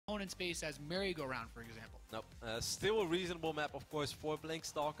opponent's base as merry-go-round, for example. Nope. Still a reasonable map, of course, for Blink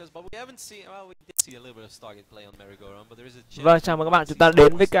Stalkers, but we haven't seen. Well, we did see a little bit of Stargate play on merry-go-round, but there is a chance. Vâng, chào mừng các bạn, chúng ta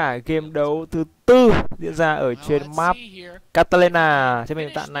đến với cả game đấu thứ tư diễn ra ở trên map Catalina. Trên màn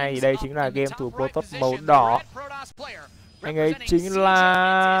tạm này, đây chính là game thủ Protoss màu đỏ. Anh ấy chính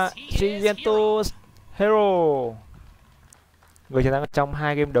là Juventus herO, người chiến thắng trong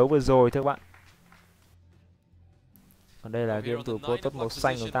 2 game đấu vừa rồi thưa các bạn. Còn đây là game thủ Protoss màu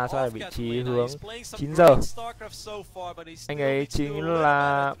xanh, chúng ta sẽ ở vị trí hướng 9 giờ. Anh ấy chính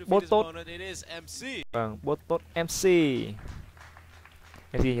là Bo5. Vâng, Bo5 MC.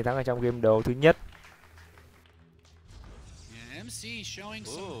 MC chiến thắng ở trong game đấu thứ nhất. MC showing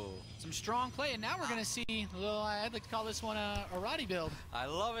some strong play, and now we're gonna see a little, I'd like to call this one a Roddy build. I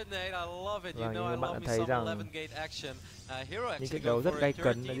love it, Nate. I love it. You Vâng, know, I love me thấy some rằng 11 gate action. những trận đấu rất gay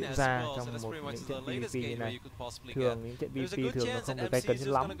cấn đã diễn ra trong những trận PvP như này. Thường những trận PvP thường nó không được gay cấn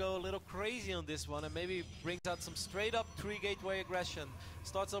cho lắm.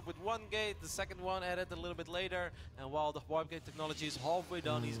 Starts up with one gate, the second one added a little bit later, and while the warp gate technology is halfway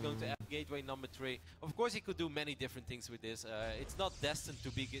done, he's going to add gateway number 3. Of course, he could do many different things with this. It's not destined to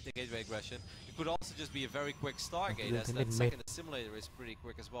be the gateway aggression. It could also just be a very quick Stargate, as that second assimilator is pretty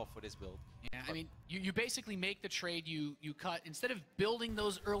quick as well for this build. Yeah, I mean, you basically make the trade, you cut, instead of building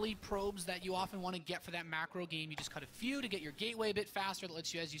those early probes that you often want to get for that macro game, you just cut a few to get your gateway a bit faster, that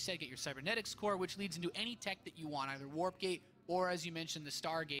lets you, as you said, get your cybernetics core, which leads into any tech that you want, either warp gate, or as you mentioned, the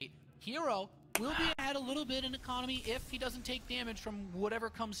Stargate. herO will be ahead a little bit in economy if he doesn't take damage from whatever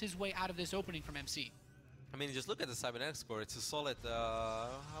comes his way out of this opening from MC. I mean, just look at the cybernetics score. It's a solid,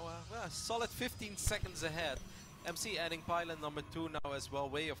 solid 15 seconds ahead. MC adding pylon number 2 now as well,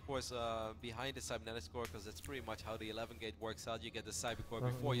 way of course behind the cybernetics core, because that's pretty much how the 11 gate works out. You get the cyber core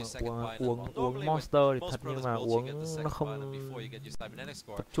before your second pylon. Uống monster thì thật, nhưng mà uống nó không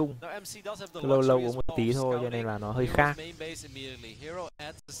tập trung. Lâu lâu uống một tí thôi cho nên là nó hơi khác.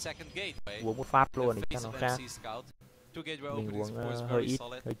 Uống một phát luôn thì chắc nó khác. Mình uống hơi ít,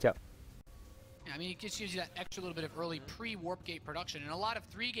 hơi chậm. I mean, it just gives you that extra little bit of early pre-warp gate production, and a lot of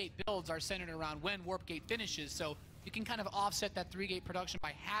 3-gate builds are centered around when warp gate finishes, so you can kind of offset that 3-gate production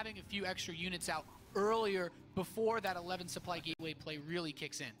by having a few extra units out earlier before that 11 supply gateway play really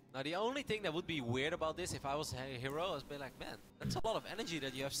kicks in. Now the only thing that would be weird about this if I was herO is be like, man, that's a lot of energy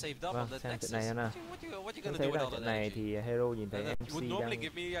that you have saved up on that Nexus. What you gonna do with all that này thì herO nhìn thấy MC would normally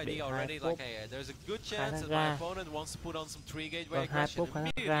give me the idea already like, hey, there's a good chance that my opponent wants to put on some 3 gateway aggression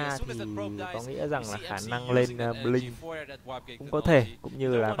immediately as soon as that probe dies. Có nghĩa rằng là khả năng lên Blink cũng có thể, cũng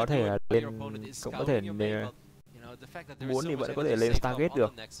như là có thể lên, cũng có thể muốn thì vẫn có thể lên Stargate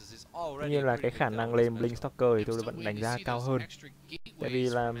được. Tuy nhiên là cái khả năng lên Blink Stalker thì tôi vẫn đánh giá cao hơn. Tại vì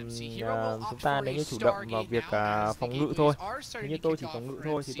là chúng ta nếu như chủ động vào việc phòng ngự thôi, nếu như tôi chỉ phòng ngự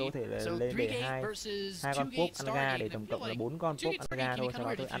thôi thì tôi có thể lên để hai con pop ăn ga, để tổng cộng là 4 con pop ăn ga thôi, sau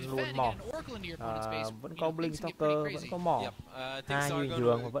đó tôi ăn luôn mỏ. Vẫn có Blink Stalker, vẫn có mỏ, hai như bình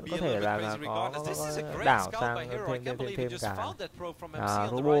thường, và vẫn có thể là có đảo sang thêm cả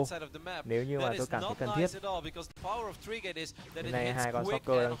robot nếu như mà tôi cảm thấy cần thiết. Bên này hai con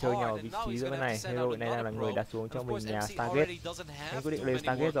Stalker đang chơi nhau ở vị trí giữa bên này. herO hiện nay đang là người đặt xuống cho mình nhà Stargate. Anh quyết định lên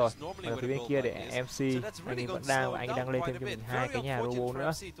Stargate rồi. Ở phía bên kia để MC anh ấy vẫn đang, anh ấy đang lên thêm cho mình 2 cái nhà robot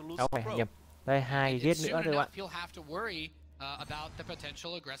nữa. Đâu phải nhầm. Đây 2 cái gate nữa thôi bạn.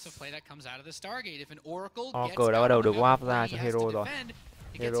 Oracle đã bắt đầu được warp ra cho herO rồi.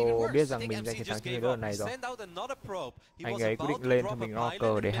 herO biết rằng mình giành chiến thắng trên lần này rồi. Anh ấy quyết định lên cho mình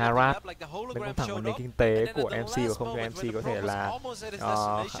Oracle để harass, mình cũng thẳng vào nền kinh tế của MC và không cho MC có thể là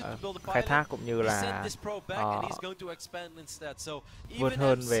khai thác cũng như là vượt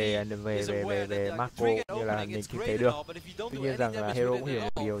hơn về macro cũng như là nền kinh tế được. Tuy nhiên rằng là herO cũng hiểu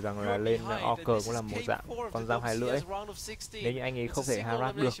một điều rằng là lên Oracle cũng là một dạng con dao hai lưỡi. Nếu như anh ấy không thể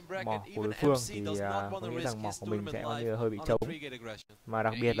harass được mỏ của đối phương thì tôi nghĩ rằng mỏ của mình sẽ coi như hơi bị trống. Mà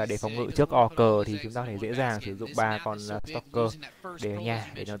đặc biệt là để phòng ngự trước Oracle thì chúng ta có thể dễ dàng sử dụng 3 con Stalker để ở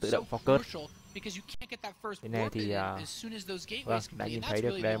nhà để nó tự động focus. Cái này thì vâng, đã nhìn thấy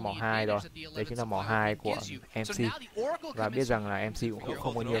được đây mỏ 2 rồi. Đây chính là mỏ 2 của MC. Và biết rằng là MC cũng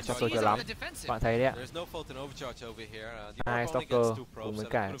không có nhiều Stalker cho lắm. Bạn thấy đấy ạ. 2 Stalker cùng với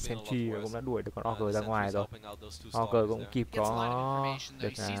cả Sentry cũng đã đuổi được con Oracle ra ngoài rồi. Oracle cũng kịp có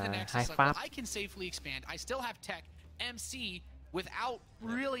được 2 pháp. Without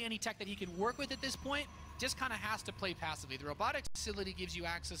really any tech that he can work with at this point, just kind of has to play passively. The robotics facility gives you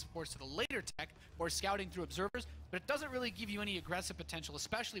access, of course, to the later tech or scouting through observers, but it doesn't really give you any aggressive potential,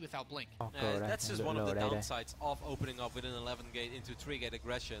 especially without blink. That's just one of the downsides of opening up with an 11 gate into 3 gate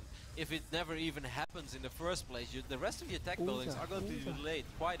aggression. If it never even happens in the first place, the rest of your tech buildings are going to be delayed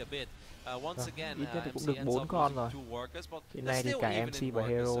quite a bit. Once again, cũng được 4 con rồi. Hiện nay thì cả MC và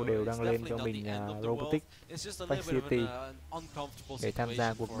herO đều đang lên cho mình robotic facility để tham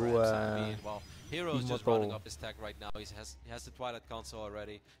gia cuộc đua Imoto.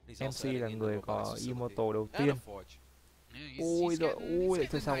 MC là người có Imoto đầu tiên. Ui rồi, ui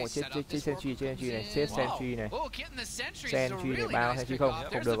thôi xong rồi, chết sentry này, chết sentry này. Sentry này bao sentry không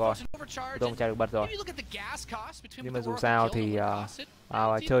được rồi. Không chạy được bật rồi. Nhưng mà dù sao thì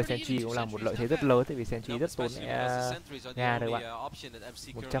chơi sentry cũng là một lợi thế rất lớn, tại vì sentry rất tốn ga đấy bạn.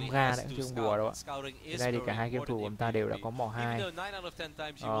 100 ga đấy chứ không đùa đâu ạ. Hiện nay thì cả hai game thủ của chúng ta đều đã có mỏ 2.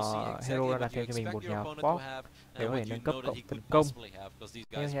 herO đã đặt thêm cho mình một nhà pop để có thể nâng cấp cộng tấn công.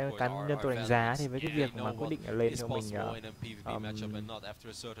 Theo cá nhân tôi đánh giá thì với cái việc mà quyết định lên cho mình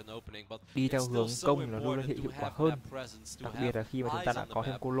đi theo hướng công là luôn luôn hiệu quả hơn, đặc biệt là khi mà chúng ta đã có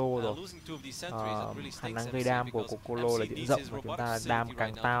thêm Colo rồi. Khả năng gây đam của Colo là diện rộng, và chúng ta đam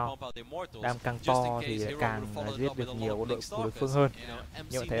càng to thì càng giết được nhiều quân đội của đối phương hơn.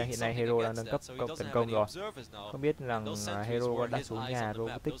 Nhưng mà thấy là hiện nay herO đang nâng cấp cộng tấn công rồi. Không biết rằng herO đã xuống nhà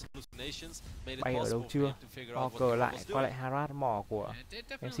robotic bay ở đâu chưa. Cờ lại qua lại harass mỏ của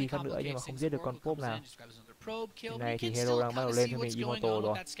MC phát nữa, nhưng mà không giết được con pop nào. Hiện nay thì herO đang bắt đầu lên cho mình Imoto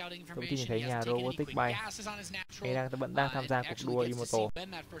rồi. Cũng chỉ nhìn thấy nhà robotic bay. Hay vẫn đang tham gia cuộc đua Imoto.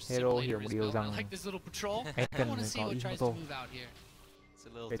 herO hiểu một điều rằng anh cần có Imoto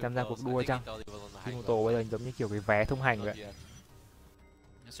để tham gia cuộc đua chăng? Imoto bây giờ giống như kiểu cái vé thông hành vậy.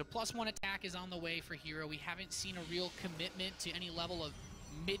 So +1 attack is on the way for herO. We haven't seen a real commitment to any level of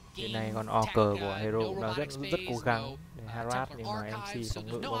hiện nay con cờ của herO nó rất cố gắng để harass, nhưng mà MC phòng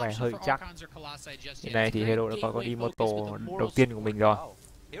ngự có vẻ hơi chắc. Hiện nay thì herO đã có con Imoto đầu tiên của mình rồi.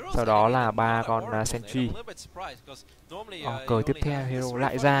 Sau đó là 3 con sentry. Cờ tiếp theo herO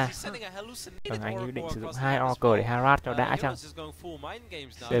lại ra. Anh ấy định sử dụng 2 cờ để harass cho đã chăng?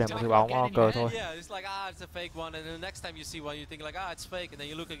 Đây là một cái bóng cờ thôi.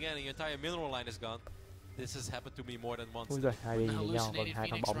 Ui giời, hai bên nhìn thấy nhau, còn hai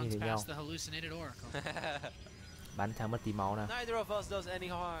con bóng nhìn thấy nhau. Bắn chẳng mất tí máu nào.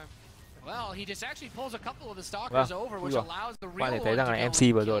 Vâng, qua thể thấy rằng là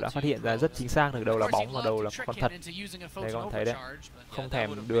MC vừa rồi đã phát hiện ra rất chính xác được đâu là bóng và đâu là con thật. Đây các bạn thấy đấy, không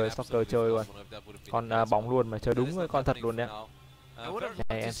thèm đưa Stalker chơi luôn. Con bóng luôn mà chơi đúng với con thật luôn đấy.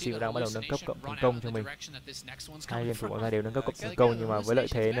 Này, MC cũng đang bắt đầu nâng cấp cộng tấn công cho mình. Hai game thủ bọn ta đều nâng cấp cộng tấn công, nhưng mà với lợi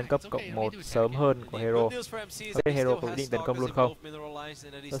thế nâng cấp cộng 1 sớm hơn của herO. Không biết herO có quyết định tấn công luôn không?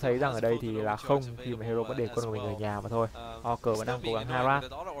 Tôi thấy rằng ở đây thì là không, khi mà herO vẫn để quân của mình ở nhà mà thôi. Cờ vẫn đang cố gắng harass.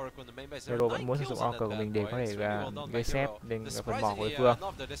 herO vẫn muốn sử dụng cờ của mình để có thể gây xếp lên phần mỏ của đối phương.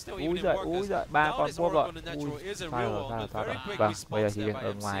 Úi giời, 3 con pop rồi. Pha rồi. Vâng, bây giờ chỉ việc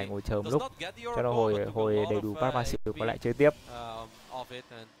ở ngoài ngồi chờ một lúc cho nó hồi đầy đủ pass passive có lại chơi tiếp.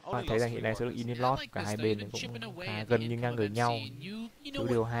 Bạn thấy rằng hiện nay số lượng in lót cả hai bên cũng gần như ngang ngửa nhau. Chú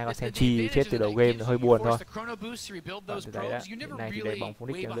điều 2 con sentry chết từ đầu game là hơi buồn thôi. Từ đấy đã, hiện nay thì để bóng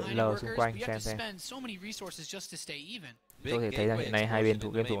phun đích đang lượn lờ xung quanh xem. Tôi thể thấy rằng hiện nay hai bên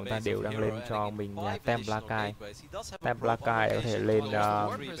game thủ chúng ta đều đang lên cho mình nhà Templakai. Templakai có thể lên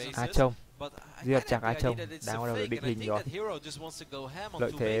A Trông. Diệt chặt ai trông đang bắt đầu được định hình rồi.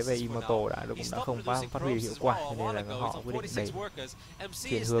 Lợi thế về Imoto cũng đã không phát huy hiệu quả, cho nên là họ quyết định để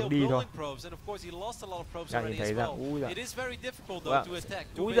chuyển hướng đi thôi. Đang nhìn thấy rằng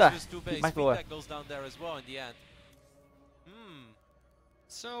úi giời, bị mách rồi.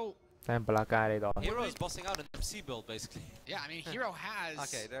 Templakai đây rồi. herO is busting out an MC build basically. Yeah, I mean herO has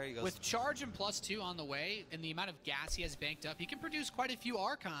with charge and +2 on the way and the amount of gas he has banked up, he can produce quite a few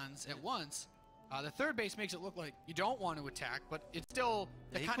Archons at once. The third base makes it look like you don't want to attack, but it's still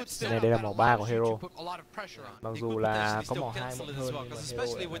the kind of setup đây là mỏ 3 của herO. Mặc dù là có mỏ 2 muộn hơn,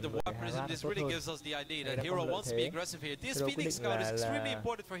 especially with the war prism, this really gives us the idea that herO wants to be aggressive here. This Phoenix Scout is extremely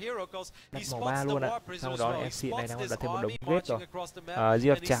important for herO because he spots the war prism as well. He spots this army marching across the map.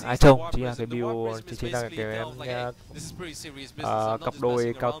 Diệt chặt ai trông chính là cái build, chính là cái cặp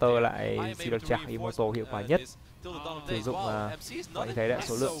đôi counter lại diệt chặt Imoto hiệu quả nhất. sử dụng mọi người thấy đấy,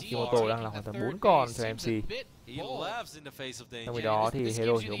 số lượng Imoto đang là hoàn toàn 4 con cho MC. Trong khi đó thì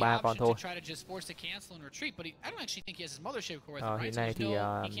herO chỉ có 3 con thôi. Hiện nay thì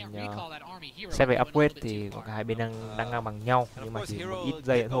xét về upgrade thì cả hai bên đang ngang bằng nhau, nhưng mà chỉ một ít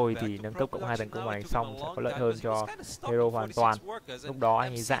giây nữa thôi thì nâng cấp cộng 2 tấn công màn hình xong sẽ có lợi hơn cho herO hoàn toàn. Lúc đó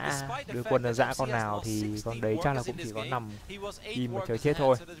anh ấy dã đưa quân ra dã con nào thì con đấy chắc là cũng chỉ có nằm im mà chờ chết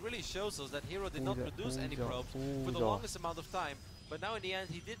thôi. But now in the end,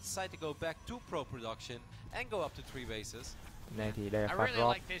 he did decide to go back to pro production and go up to 3 bases. Này thì đây là phát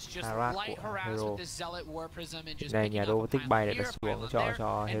drop Harak của herO. Này nhà đô tích bay để đặt xuống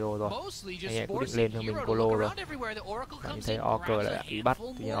cho herO rồi. Anh ấy quyết định lên cho mình Polo rồi. Bạn nhìn thấy Orker lại bị bắt,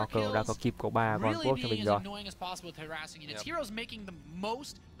 tuy nhiên Orker đã có kịp có 3 con cốp cho mình rồi.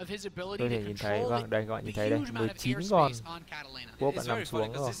 Tôi thể nhìn thấy, vâng, đây các bạn nhìn thấy đây, 19 con cốp đã nằm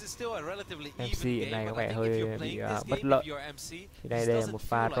xuống rồi. MC hiện nay có vẻ hơi bị bất lợi. Thì đây là một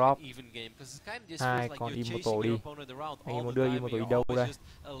pha drop 2 con Imoto đi. Anh ấy muốn đưa Imoto đi đâu đây?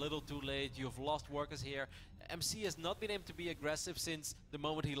 MC has not been able to be aggressive since the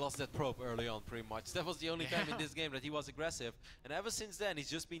moment he lost that probe early on, pretty much. That was the only time in this game that he was aggressive. And ever since then,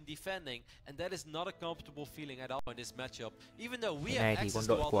 he's just been defending. And that is not a comfortable feeling at all in this matchup. Even though we have access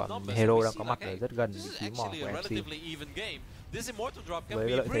to all the numbers, herO đang có mặt ở rất gần vị trí mỏ của MC. Với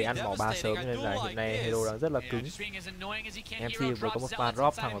lợi thế ăn mỏ 3 sớm nên là hiện nay herO đang rất là cứng. MC vừa có một pha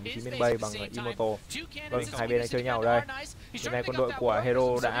drop thẳng vào vị trí bên bay bằng Imoto. Vâng, hai bên đang chơi nhau đây. Hiện nay quân đội của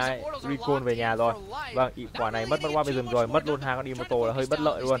herO đã recall về nhà rồi. Vâng, quả này mất qua Vision rồi, mất luôn 2 con Imoto là hơi bất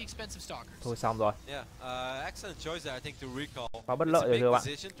lợi luôn. Thôi xong rồi. Quá bất lợi rồi thưa bạn.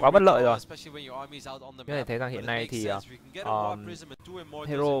 Quá bất lợi rồi. Có thể thấy rằng hiện nay thì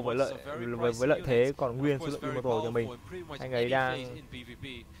herO với lợi thế còn nguyên số lượng Imoto cho mình. Anh ấy đang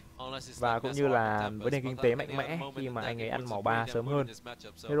và cũng như là với nền kinh tế mạnh mẽ khi mà anh ấy ăn mỏ 3 sớm hơn.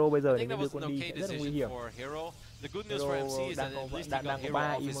 herO bây giờ nếu đưa quân đi sẽ rất là nguy hiểm. herO đang có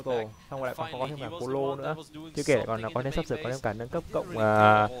 3 Imoto, xong rồi lại còn có thêm cả Polo nữa. Chưa kể còn có thêm sắp sửa có thêm cả nâng cấp cộng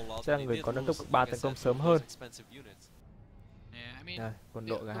sẽ là người có nâng cấp cộng 3 tấn công sớm hơn. Đây, quân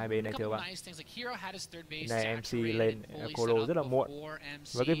đội cả hai bên này thưa bạn. Này MC lên Colo rất là muộn.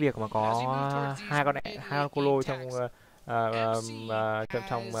 Với cái việc mà có hai con Colo trong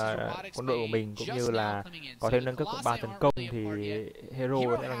quân đội của mình cũng như là có thêm nâng cấp cộng 3 tấn công thì herO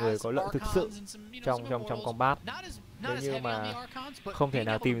sẽ là người có lợi thực sự trong combat. Nếu như mà không thể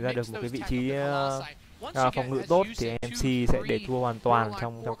nào tìm ra được một cái vị trí phòng ngự tốt thì MC sẽ để thua hoàn toàn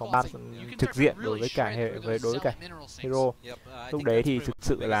trong combat trực diện đối với cả herO. Lúc đấy thì thực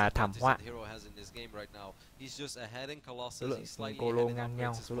sự là thảm họa. Số lượng Colo ngang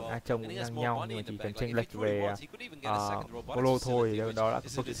nhau, số lượng Achong cũng ngang nhau, nhưng mà chỉ cần chênh lệch về Colo thôi thì đó là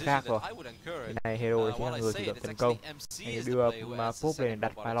câu chuyện khác rồi. Cái này herO chính là người chủ động tấn công. Anh ấy đưa pop lên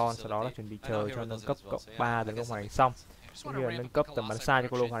đặt pylon, sau đó là chuẩn bị chờ cho nâng cấp cộng 3 tấn công hoàn thành xong. Cũng như là nâng cấp tầm bắn xa cho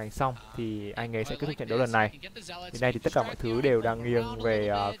Colo hoàn thành xong thì anh ấy sẽ kết thúc trận đấu lần này. Thì nay thì tất cả mọi thứ đều đang nghiêng về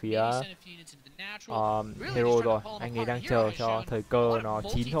phía herO rồi. Anh ấy đang chờ cho thời cơ nó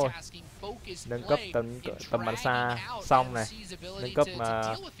chín thôi. Nâng cấp tầm bắn xa xong này, nâng cấp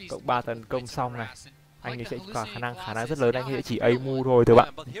cộng 3 tấn công xong này, anh ấy sẽ có khả năng rất lớn anh ấy sẽ chỉ aimu thôi thưa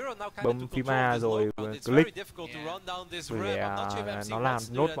bạn, bấm phím A rồi click để nó làm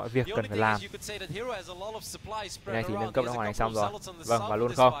nốt mọi việc cần phải làm. Cái này thì nâng cấp đã hoàn thành xong rồi. Vâng, và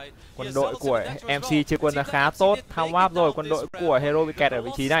luôn không, quân đội của MC chia quân ra khá tốt, thao áp rồi. Quân đội của herO bị kẹt ở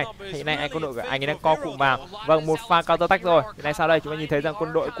vị trí này. Hiện nay quân đội của anh ấy đang co cụm vào. Vâng, một pha counter attack rồi. Hiện nay sau đây chúng ta nhìn thấy rằng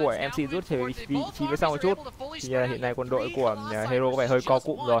quân đội của MC rút về vị trí phía sau một chút. Thì hiện nay quân đội của herO có vẻ hơi co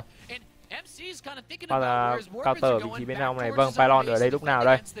cụm rồi. Bao là counter vị trí bên trong này. Vâng, pylon ở đây lúc nào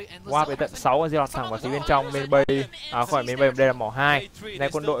đây? Qua với tận 6 con Zilot thẳng vào phía bên trong bên bay. Khỏi bên bay, đây là mỏ 2. Này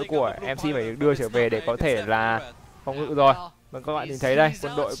quân đội của MC phải đưa trở về để có thể là phòng ngự rồi. Vâng, các bạn nhìn thấy đây,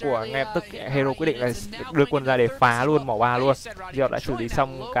 quân đội của ngay lập tức herO quyết định là đưa quân ra để phá luôn mỏ 3 luôn. Zilot đã xử lý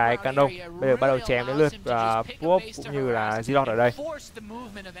xong cái canon, bây giờ bắt đầu chém đến lượt Pop cũng như là Zilot ở đây.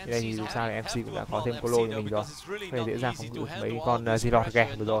 Đây thì dù sao thì MC cũng đã có thêm Colo cho mình rồi, phải dễ dàng phòng ngự mấy con Zilot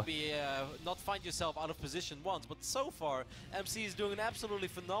ghẻ vừa rồi.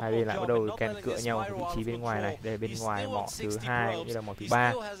 Hai bên lại bắt đầu kèn cựa nhau ở vị trí bên ngoài này, đây bên ngoài mỏ thứ 2 cũng như là mỏ thứ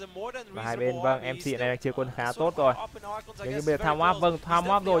 3. Và hai bên, vâng, MC này đang chia quân khá tốt rồi. Nếu như nhưng bây giờ time warp, vâng time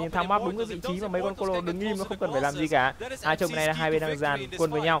warp rồi, nhưng time warp đúng cái vị trí mà mấy con Colo đứng im, nó không cần phải làm gì cả. Trong này là hai bên đang dàn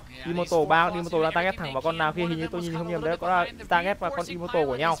quân với nhau. Imoto đang target thẳng vào con nào kia, hình như tôi nhìn không nhầm đấy, có là target vào con Imoto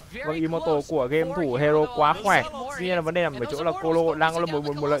của nhau. Vâng, Imoto của game thủ herO quá khỏe. Tuy nhiên là vấn đề nằm ở chỗ là Colo đang có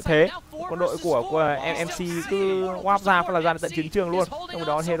một lợi thế. Quân đội của MC cứ warp ra phát là ra tận chiến trường luôn. Trong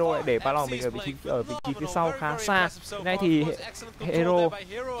đó herO lại để balon mình ở vị trí phía sau khá xa. Hiện nay thì herO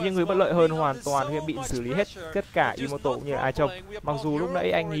những người bất lợi hơn hoàn toàn khi bị xử lý hết tất cả Imoto cũng như ai trông. Mặc dù lúc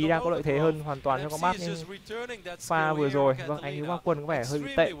nãy anh ý đang có lợi thế hơn hoàn toàn cho combat, nhưng pha vừa rồi vâng anh ý qua quân có vẻ hơi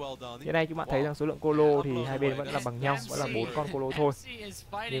bị tệ. Hiện nay chúng bạn thấy rằng số lượng Colo thì hai bên vẫn là bằng nhau, vẫn là 4 con Colo thôi.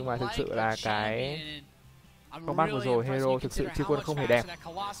 Nhưng mà thực sự là cái combat vừa rồi herO thực sự chia quân không hề đẹp.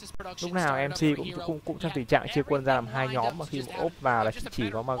 Lúc nào MC cũng trong tình trạng chia quân ra làm hai nhóm, mà khi ốp vào là chỉ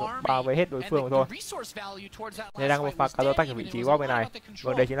có mà bao vây hết đối phương thôi. Đây đang có một pha counter attack ở vị trí góc bên này.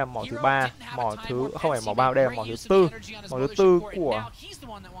 Vâng, đây chính là mỏ thứ 3, mỏ thứ không phải mỏ 3, đây là mỏ thứ tư của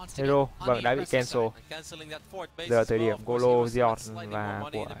herO. Vâng, đã bị cancel. Giờ là thời điểm Colo, Giọt và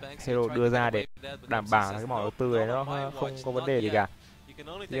của herO đưa ra để đảm bảo là cái mỏ thứ tư này nó không có vấn đề gì cả.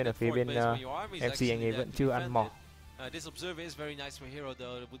 Tuy nhiên ở phía bên MC anh ấy vẫn chưa ăn mỏ.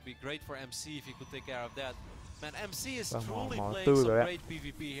 Vâng, mỏ tư rồi đấy.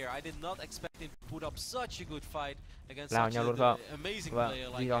 Lao nhau luôn không?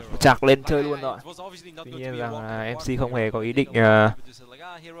 Vâng, chạc lên chơi luôn rồi. Tuy nhiên rằng MC không hề có ý định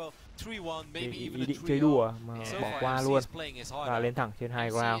chơi đùa mà bỏ qua luôn và lên thẳng trên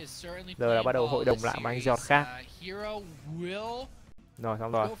high ground. Giờ là bắt đầu hội đồng lại với anh Giọt khác. Rồi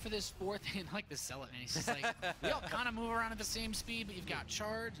xong rồi.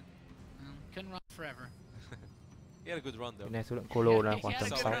 Cái này số lượng Colo là khoảng tầm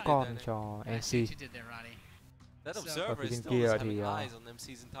 6 con cho MC. Ở phía bên kia thì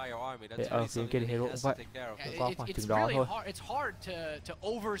ở phía bên kia thì herO cũng vậy, cũng có khoảng chừng đó thôi.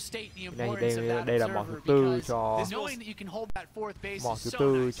 Đây là mỏ thứ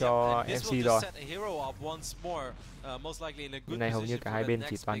tư cho MC rồi. Cái này hầu như cả hai bên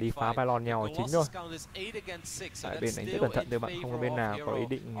chỉ toàn đi phá pylon nhau chính thôi. Tại bên này rất cẩn thận, bạn không có bên nào có ý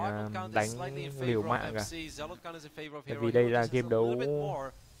định đánh liều mạng cả. Bởi vì đây là game đấu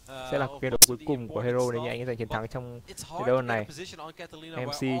sẽ là game đấu cuối cùng của herO nếu như anh ấy giành chiến thắng trong trận đấu lần này.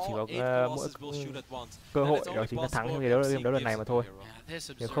 MC chỉ có mỗi cơ hội đó chính là thắng trong game đấu lần này mà thôi.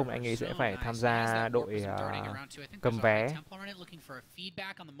 Nếu không anh ấy sẽ phải tham gia đội cầm vé.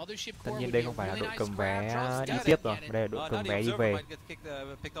 Tất nhiên đây không phải là đội cầm vé đi tiếp rồi, đây là đội cầm vé đi về.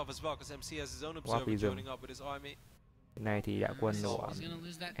 WCS này thì đã quân của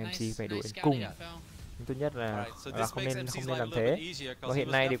MC phải đuổi đến cùng. Tốt nhất là không nên làm thế. Và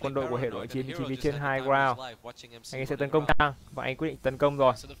hiện nay thì quân đội của herO chiến vị trên high ground. Anh ấy sẽ tấn công thẳng và anh quyết định tấn công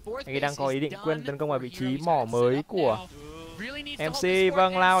rồi. Anh ấy đang có ý định tấn công vào vị trí mỏ mới của MC.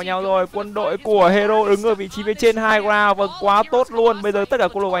 Vâng, lao nhau rồi. Quân đội của herO đứng ở vị trí phía trên high ground. Vâng, quá tốt luôn. Bây giờ tất cả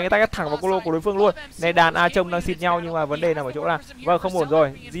Colo của anh ấy ta thẳng vào Colo của đối phương luôn. Này đàn A trông đang xịt nhau, nhưng mà vấn đề nằm ở chỗ là vâng không ổn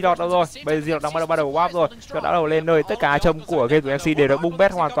rồi. Giọt đâu rồi? Bây giờ Giọt đang bắt đầu warp rồi. Giọt đã đầu lên nơi tất cả A trông của game của MC đều đã bung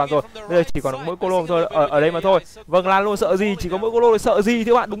bét hoàn toàn rồi. Bây giờ chỉ còn mỗi Colo thôi ở đây mà thôi. Vâng, lan luôn sợ gì? Chỉ có mỗi Colo sợ gì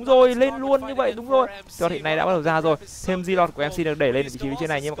thưa bạn? Đúng rồi, lên luôn như vậy, đúng rồi. Giọt hiện nay đã bắt đầu ra rồi. Thêm Giọt của MC được đẩy lên vị trí phía trên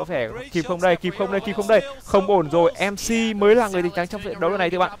này, nhưng mà có vẻ kịp không đây? Không ổn rồi. MC mới là người thắng trong trận đấu này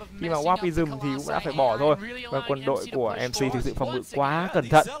thưa bạn. Khi mà WCS thì cũng đã phải bỏ thôi. Và quân đội của MC thực sự phòng ngự quá cẩn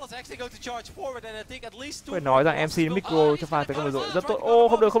thận. Phải nói rằng MC micro cho pha tấn công vừa rồi rất tốt. Ô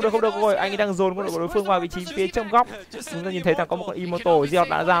không được rồi. Anh ấy đang dồn quân đội của đối phương vào vị trí phía trong góc. Chúng ta nhìn thấy rằng có một con Imoto Giọt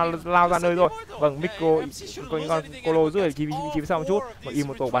đã lao ra nơi rồi. Vâng, micro có những con Colo rơi ở vị trí phía sau một chút. Và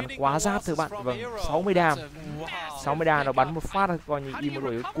Imoto bắn quá giáp thưa bạn. Vâng, 60 đam nó bắn một phát coi như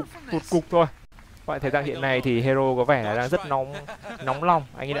Imoto cục thôi. Các bạn thấy rằng hiện nay thì herO có vẻ là đang rất nóng lòng.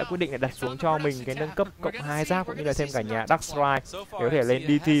 Anh ấy đã quyết định là đặt xuống cho mình cái nâng cấp cộng 2 giáp cũng như là thêm cả nhà Dark Strike để có thể lên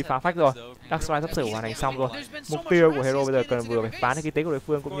DT phá phách rồi. Dark Strike sắp sửa hoàn thành xong rồi. Mục tiêu của herO bây giờ cần vừa phải phá được kinh tế của đối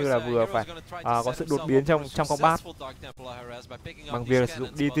phương cũng như là vừa phải có sự đột biến trong combat bằng việc sử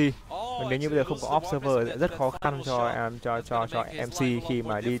dụng DT. Và nếu như bây giờ không có observer sẽ rất khó khăn cho MC khi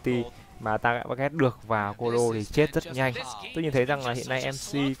mà DT mà ta target được vào Colo thì chết rất nhanh. Tôi nhìn thấy rằng là hiện nay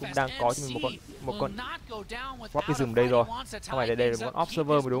MC cũng đang có cho mình một con WCS đây rồi. Không phải đây là một con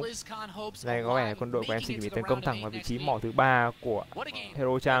observer mới đúng. Này có vẻ quân đội của MC bị tấn công thẳng vào vị trí mỏ thứ 3 của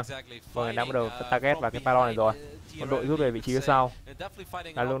herO Trang. Vâng, đang bắt đầu target vào cái pylon này rồi. Quân đội rút về vị trí phía sau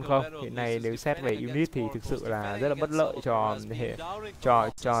là luôn không. Hiện nay nếu xét về unit thì thực sự là rất là bất lợi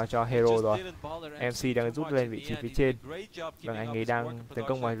cho herO rồi. MC đang rút lên vị trí phía trên. Vâng, anh ấy đang tấn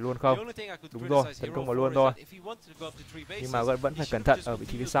công vào luôn không? Đúng rồi, tấn công vào luôn thôi. Nhưng mà vẫn phải cẩn thận ở vị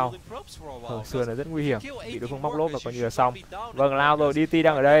trí phía sau. Sườn là rất nguy hiểm, bị đối phương móc lốp và coi như là xong. Vâng, lao rồi, DT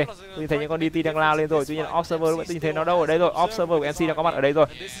đang ở đây. Tôi thấy những con DT đang lao lên rồi, tuy nhiên Observer vẫn nhìn thấy nó đâu ở đây rồi. Observer của MC đang có mặt ở đây rồi.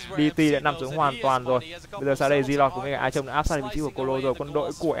 DT đã nằm xuống hoàn toàn rồi. Bây giờ sau đây Zilot cùng với ai trông đã áp sát vị trí của Colo rồi. Quân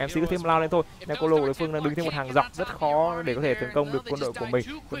đội của MC cứ thêm lao lên thôi. Nên Colo của đối phương đang đứng thêm một hàng dọc rất khó để có thể tấn công được quân đội của mình.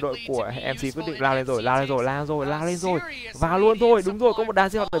 Quân đội của MC quyết định lao lên rồi, lao lên rồi. Vào luôn thôi, đúng rồi, có một đàn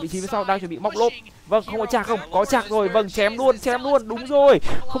Zilot ở vị trí phía sau đang chuẩn bị móc lốp. Vâng, không có chạc không? Có chạc rồi, vâng, chém luôn, đúng rồi.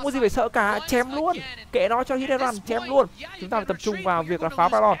 Không có gì phải sợ cả, chém luôn. Kệ nó cho Hideran, chém luôn. Chúng ta phải tập trung vào việc là phá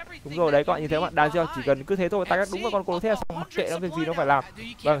Baron. Đúng rồi, đấy các bạn nhìn thấy bạn, đàn Zilot chỉ cần cứ thế thôi, target đúng vào con Colo thế là xong, mặc kệ nó việc gì nó phải làm.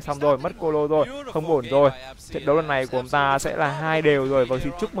 Vâng, xong rồi, mất Colo rồi, không ổn rồi. Trận đấu lần này của chúng ta sẽ là 2 đều rồi. Vâng,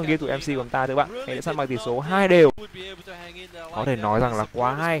 xin chúc mừng game thủ MC của chúng ta thưa bạn. Hãy đã săn bằng tỷ số 2 đều. Có thể nói rằng là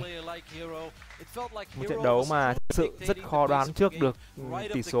quá hay. Một trận đấu mà thực sự rất khó đoán trước được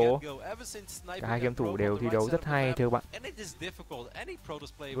tỷ số. Cả hai game thủ đều thi đấu rất hay thưa bạn.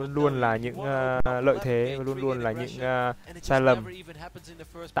 Luôn luôn là những lợi thế và luôn luôn là những sai lầm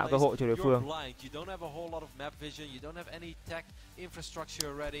tạo cơ hội cho đối phương.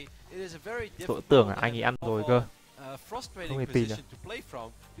 Tôi tưởng là anh ấy ăn rồi cơ. Không hề tin được.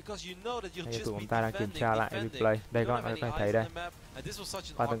 Anh tụi chúng ta đang kiểm tra lại replay. Đây các bạn có thể thấy đây.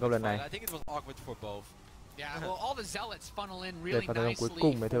 Pha tấn công lần này. Đây pha tấn công cuối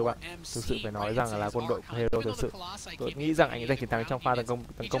cùng đấy thưa bạn. Thực sự phải nói rằng là quân đội của herO thực sự. Tôi nghĩ rằng anh ấy giành chiến thắng trong pha tấn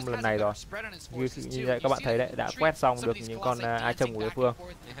công lần này rồi. Như vậy các bạn thấy đấy, đã quét xong được những con ai trông của đối phương.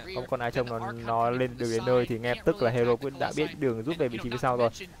 Không con ai trông nó lên đường đến nơi thì nghe tức là herO cũng đã biết đường rút về vị trí phía sau rồi.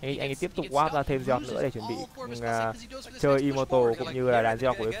 Anh ấy tiếp tục ward ra thêm giọt nữa để chuẩn bị chơi Immortal cũng như là đàn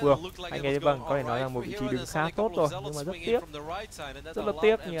giọt của đối phương. Anh ấy vâng có thể nói là một vị trí đứng khá tốt rồi, nhưng mà rất là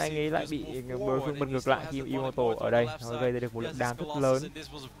tiếc như anh ấy lại bị đối phương bật ngược lại khi Immortal ở đây, nó gây ra được một lượng đam rất lớn.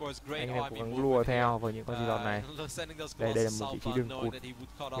 Anh ấy cố gắng lùa theo với những con Zilot này. Đây là một vị trí đường cụt.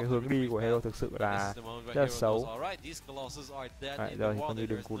 Cái hướng đi của herO thực sự là rất là xấu. Đấy, rồi thì con như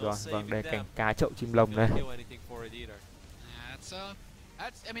đường cụt rồi. Vâng, đây cảnh cá chậu chim lồng này.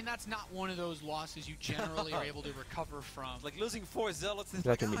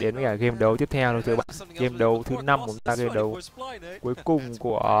 Giờ chuẩn bị đến với cả game đấu tiếp theo rồi thưa bạn. Game đấu thứ 5 của chúng ta, game đấu cuối cùng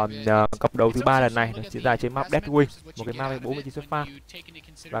của cặp đấu thứ 3 lần này được diễn ra trên map Deathwing, một cái map với 49 xuất phát.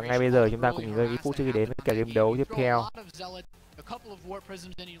 Và ngay bây giờ chúng ta cùng nghỉ ngơi ít phút trước khi đến với cả game đấu tiếp theo.